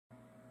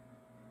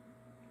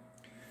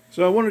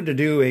So I wanted to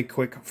do a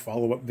quick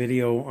follow-up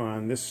video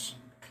on this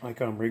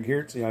Icom rig here.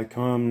 It's the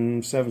Icom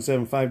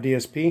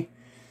IC-775DSP.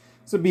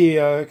 This will be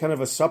kind of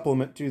a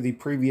supplement to the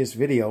previous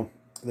video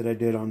that I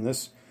did on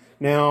this.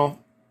 Now,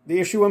 the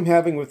issue I'm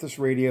having with this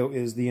radio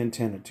is the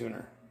antenna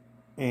tuner.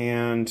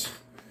 And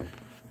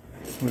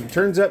what it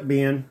turns out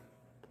being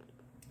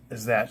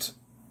is that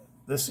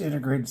this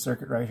integrated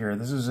circuit right here,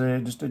 this is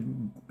just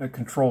a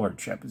controller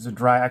chip. It's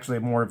actually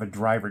more of a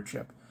driver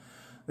chip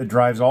that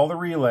drives all the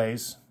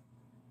relays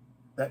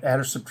that add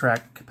or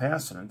subtract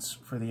capacitance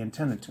for the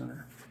antenna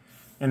tuner.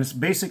 And it's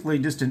basically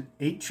just an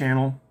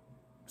 8-channel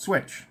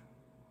switch.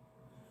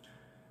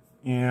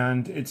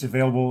 And it's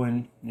available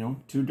in,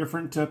 two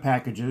different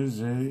packages,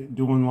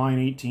 dual line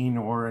 18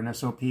 or an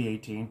SOP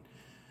 18.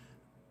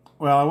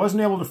 Well, I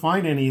wasn't able to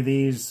find any of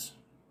these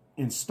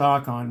in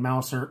stock on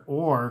Mouser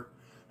or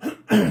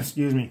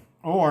excuse me,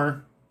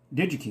 or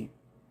DigiKey.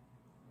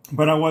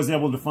 But I was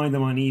able to find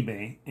them on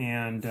eBay,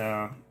 and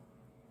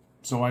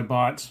so I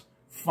bought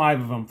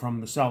 5 of them from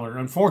the seller.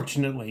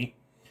 Unfortunately,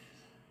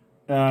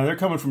 they're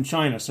coming from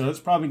China, so it's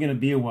probably going to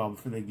be a while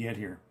before they get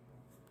here.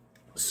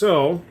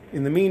 So,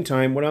 in the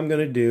meantime, what I'm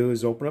going to do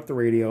is open up the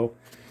radio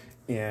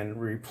and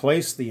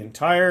replace the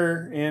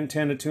entire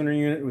antenna tuner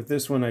unit with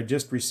this one I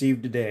just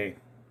received today.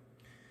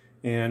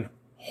 And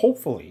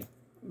hopefully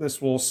this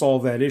will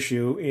solve that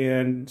issue.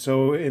 And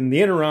so in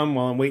the interim,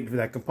 while I'm waiting for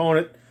that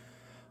component,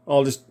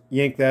 I'll just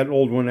yank that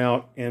old one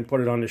out and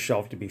put it on the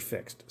shelf to be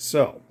fixed.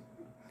 So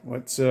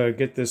let's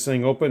get this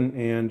thing open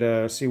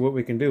and see what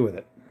we can do with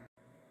it.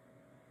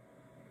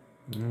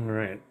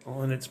 Alright,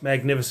 all in its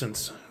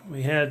magnificence.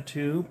 We had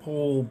to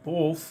pull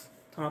both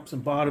tops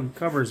and bottom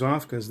covers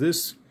off because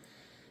this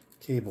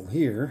cable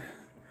here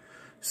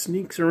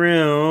sneaks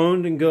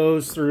around and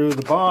goes through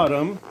the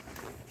bottom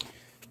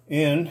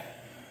and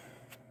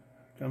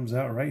comes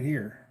out right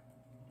here.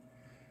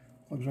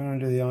 Plugs right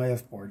into the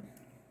IF board.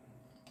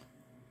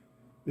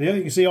 Yeah,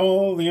 you can see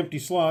all the empty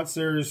slots.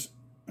 There's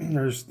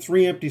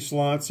 3 empty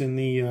slots in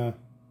the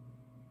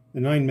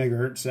 9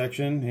 megahertz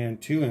section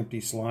and 2 empty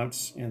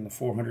slots in the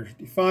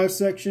 455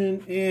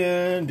 section,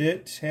 and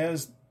it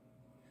has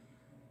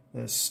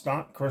the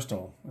stock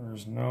crystal.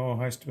 There's no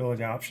high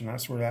stability option.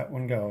 That's where that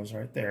one goes,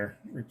 right there.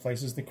 It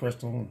replaces the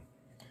crystal.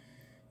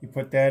 You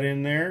put that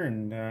in there,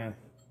 and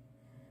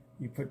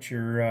you put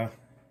your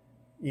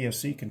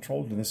ESC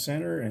control to the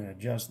center and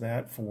adjust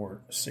that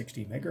for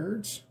 60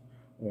 megahertz.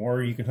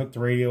 Or you can hook the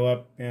radio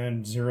up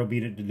and zero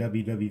beat it to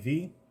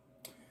WWV.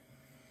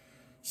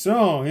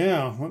 So,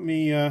 yeah, let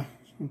me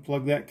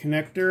unplug that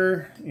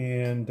connector,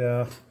 and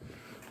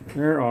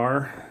there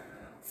are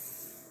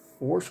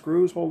 4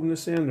 screws holding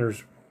this in.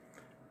 There's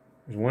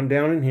one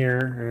down in here,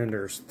 and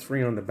there's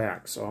 3 on the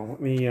back. So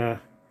let me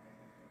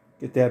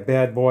get that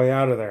bad boy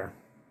out of there.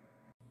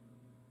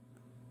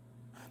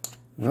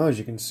 Well, as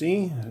you can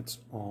see, it's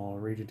all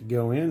ready to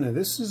go in. Now,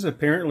 this is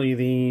apparently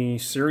the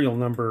serial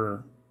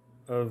number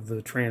of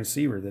the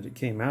transceiver that it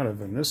came out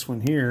of, and this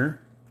one here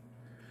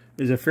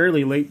is a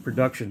fairly late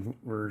production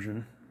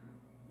version.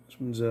 This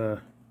one's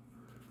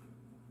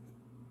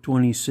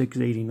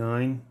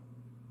 2689.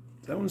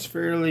 That one's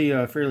fairly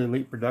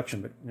late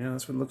production, but yeah,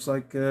 that's what it looks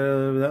like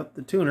without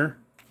the tuner.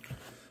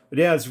 But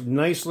yeah, it's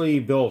nicely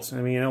built.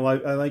 I mean, I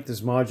like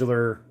this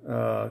modular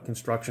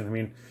construction. I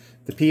mean,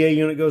 the PA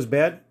unit goes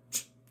bad,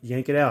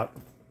 yank it out.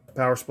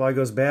 Power supply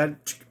goes bad,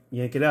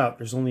 yank it out.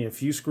 There's only a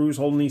few screws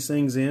holding these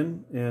things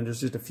in, and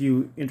there's just a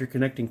few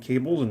interconnecting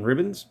cables and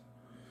ribbons.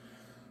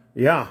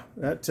 Yeah,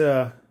 that's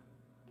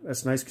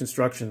nice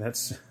construction.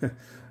 That's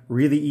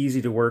really easy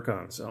to work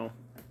on. So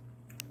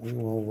we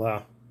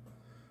will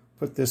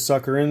put this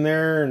sucker in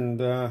there,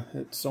 and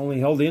it's only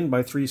held in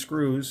by 3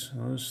 screws.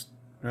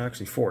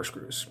 Actually 4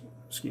 screws,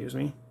 excuse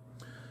me.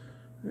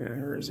 Yeah,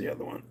 here's the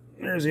other one.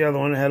 There's the other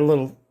one. It had a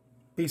little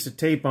piece of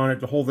tape on it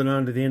to hold it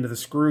on to the end of the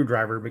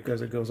screwdriver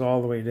because it goes all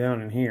the way down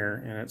in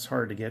here, and it's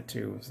hard to get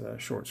to with a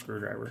short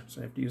screwdriver. So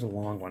you have to use a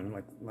long one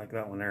like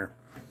that one there.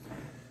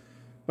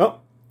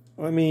 Well,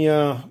 let me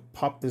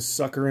pop this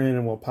sucker in,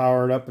 and we'll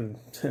power it up and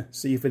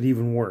see if it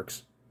even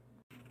works.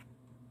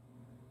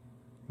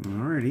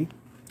 Alrighty,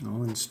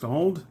 all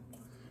installed,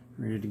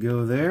 ready to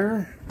go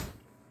there.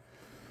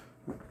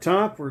 Up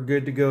top, we're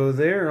good to go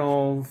there,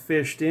 all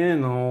fished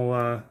in.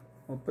 I'll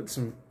put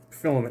some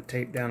filament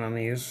tape down on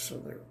these so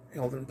they're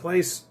held in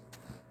place.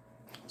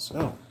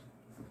 So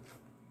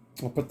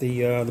I'll put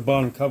the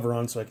bottom cover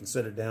on so I can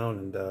set it down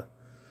and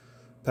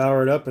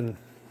power it up and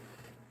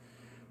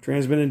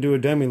transmit into a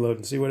dummy load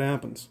and see what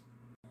happens.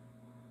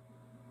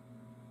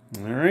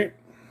 Alright,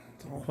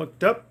 it's all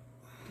hooked up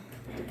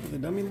to the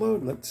dummy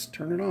load. Let's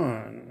turn it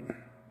on.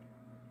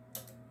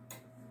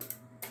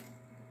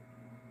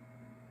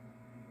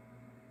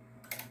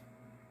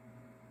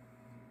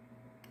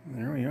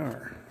 There we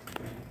are.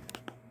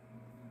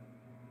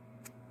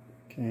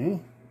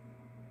 Okay.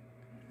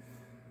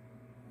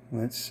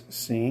 Let's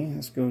see.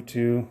 Let's go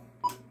to,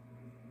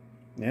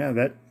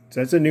 yeah,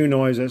 that's a new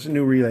noise. That's a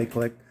new relay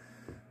click.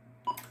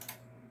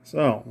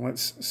 So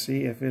let's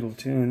see if it'll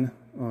tune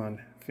on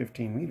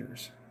 15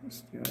 meters.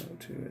 Let's go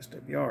to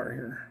SWR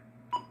here.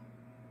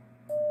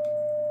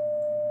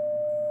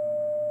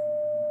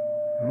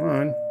 Come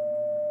on.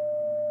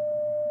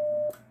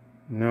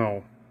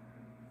 No.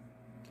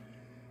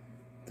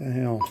 What the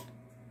hell?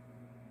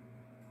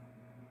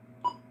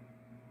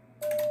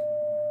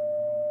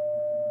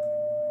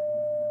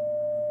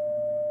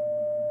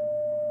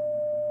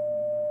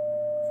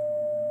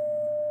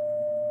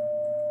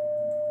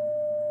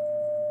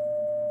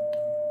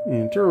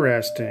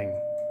 Interesting.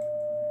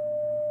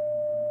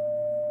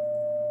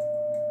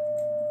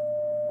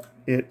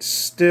 It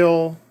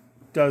still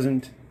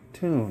doesn't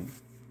tune.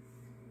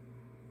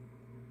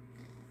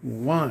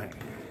 Why?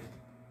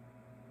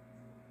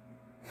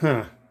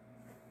 Huh.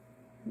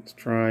 Let's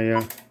try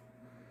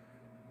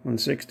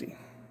 160.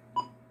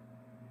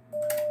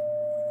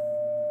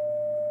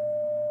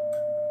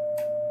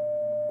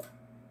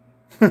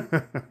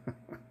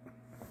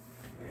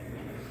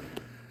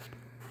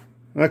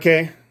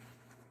 Okay.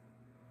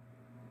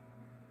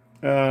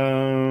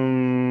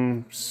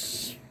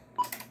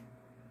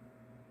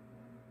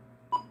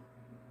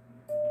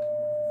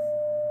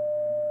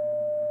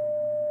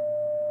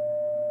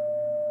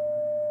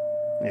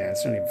 Yeah,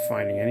 it's not even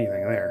finding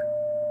anything there.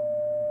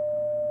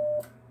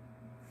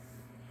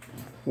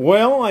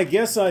 Well, I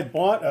guess I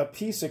bought a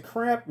piece of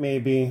crap,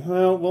 maybe.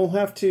 Well, we'll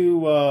have to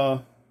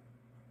let's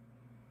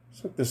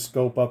hook the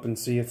scope up and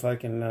see if I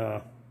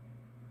can.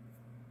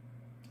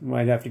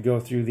 Might have to go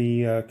through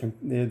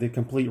the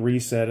complete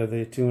reset of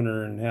the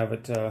tuner and have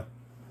it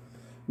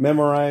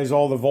memorize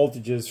all the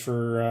voltages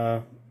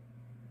for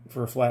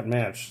a flat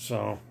match.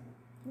 So,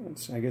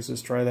 I guess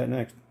let's try that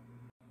next.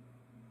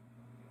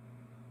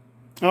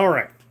 All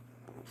right,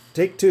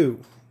 take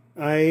two.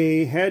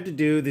 I had to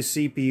do the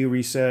CPU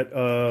reset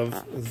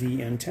of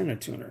the antenna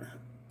tuner.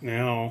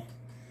 Now,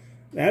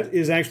 that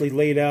is actually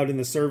laid out in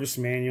the service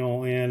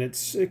manual, and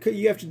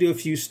you have to do a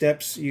few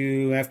steps.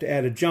 You have to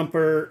add a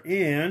jumper,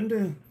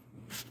 and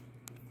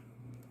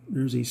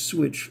there's a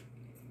switch.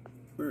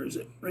 Where is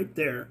it? Right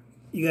there.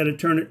 You got to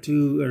turn it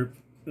to, or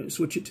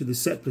switch it to the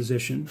set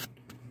position.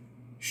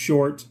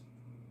 Short.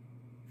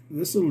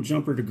 This little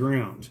jumper to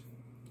ground.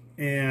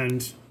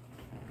 And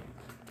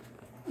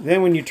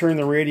then when you turn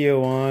the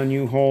radio on,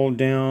 you hold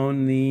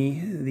down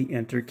the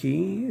enter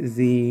key,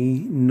 the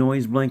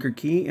noise blanker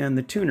key, and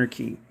the tuner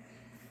key.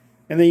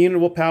 And the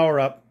unit will power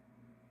up,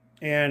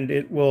 and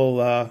it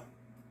will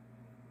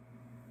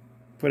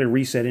put a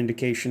reset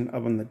indication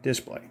up on the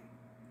display.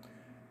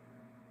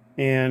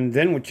 And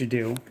then what you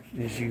do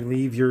is you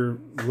leave your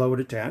load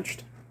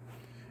attached,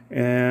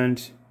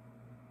 and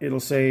it'll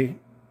say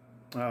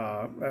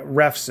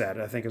ref set,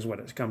 I think is what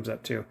it comes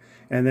up to.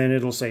 And then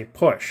it'll say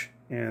push.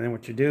 And then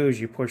what you do is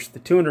you push the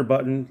tuner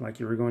button like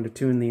you were going to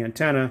tune the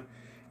antenna,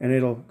 and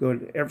it'll go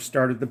to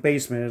start at the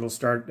basement. It'll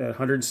start at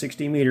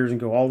 160 meters and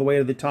go all the way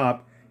to the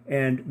top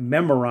and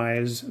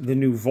memorize the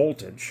new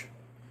voltage.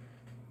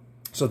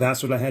 So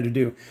that's what I had to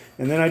do.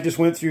 And then I just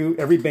went through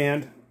every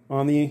band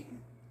on the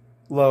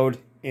load,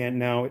 and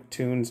now it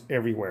tunes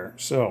everywhere.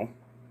 So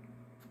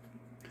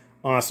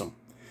awesome.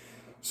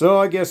 So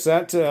I guess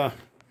that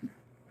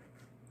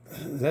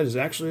is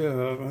actually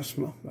a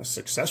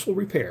successful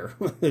repair.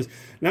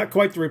 Not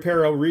quite the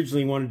repair I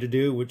originally wanted to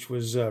do, which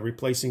was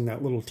replacing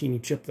that little teeny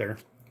chip there.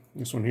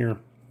 This one here.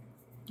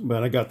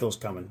 But I got those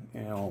coming,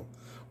 and I'll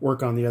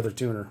work on the other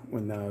tuner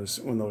when those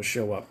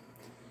show up.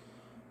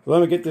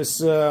 Let me get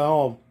this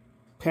all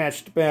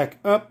patched back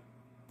up,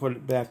 put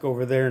it back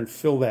over there, and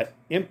fill that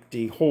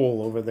empty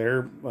hole over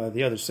there by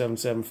the other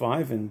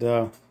 775,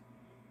 and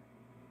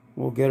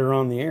we'll get her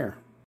on the air.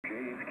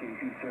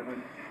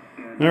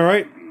 All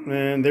right.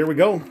 And there we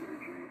go.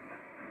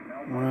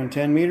 We're on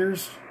 10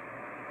 meters.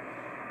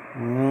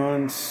 We're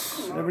on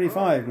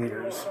 75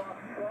 meters.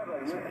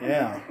 So,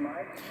 yeah.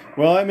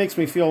 Well, that makes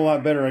me feel a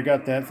lot better. I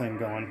got that thing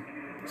going.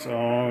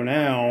 So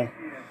now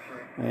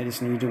I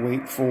just need to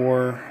wait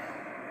for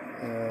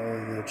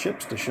the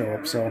chips to show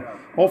up. So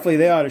hopefully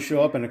they ought to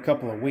show up in a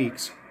couple of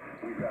weeks.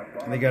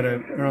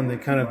 They're on the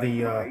kind of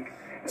the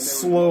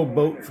slow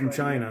boat from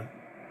China.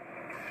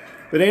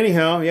 But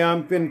anyhow, yeah,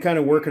 I've been kind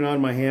of working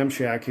on my ham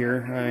shack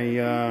here.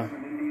 I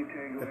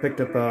picked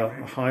up a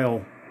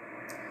Heil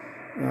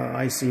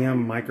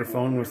ICM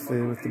microphone with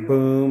the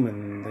boom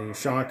and the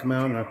shock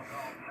mount. And I'm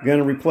going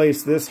to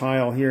replace this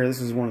Heil here.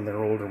 This is one of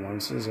their older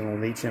ones. This is an old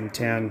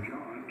HM10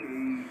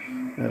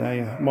 that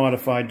I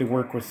modified to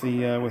work with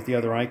the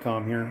other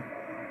Icom here.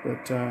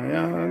 But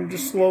yeah, I'm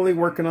just slowly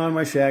working on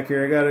my shack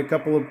here. I got a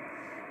couple of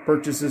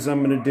purchases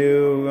I'm going to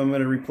do. I'm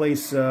going to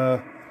replace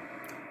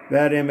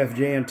that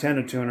MFJ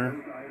antenna tuner.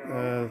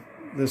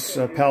 This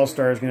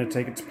Palstar is going to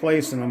take its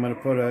place, and I'm going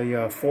to put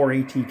a 4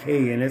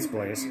 ATK in its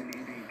place.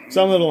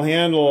 Something that'll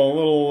handle a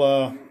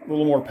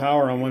little more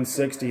power on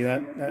 160.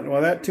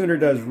 That tuner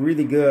does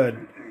really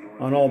good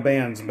on all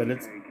bands, but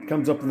it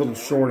comes up a little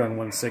short on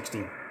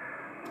 160.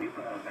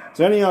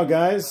 So anyhow,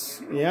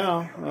 guys,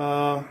 yeah,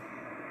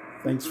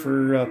 thanks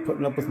for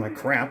putting up with my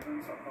crap.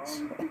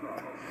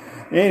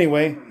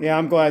 Anyway, yeah,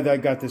 I'm glad that I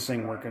got this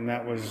thing working.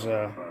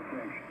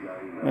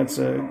 That's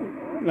a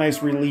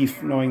nice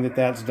relief knowing that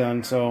that's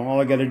done. So all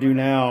I got to do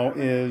now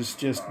is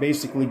just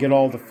basically get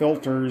all the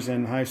filters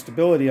and high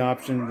stability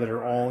options that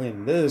are all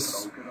in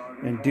this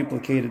and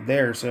duplicated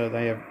there, so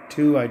they have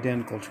two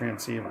identical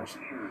transceivers.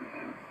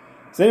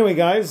 So anyway,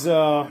 guys,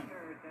 I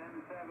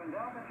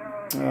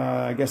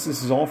guess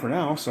this is all for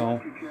now,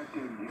 so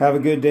have a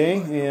good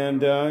day,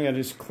 and I gotta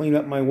just clean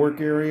up my work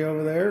area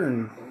over there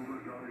and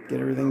get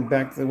everything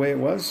back the way it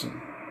was.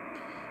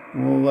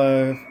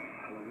 We'll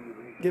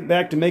get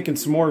back to making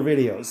some more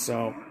videos,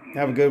 so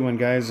have a good one,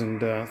 guys, and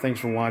thanks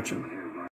for watching.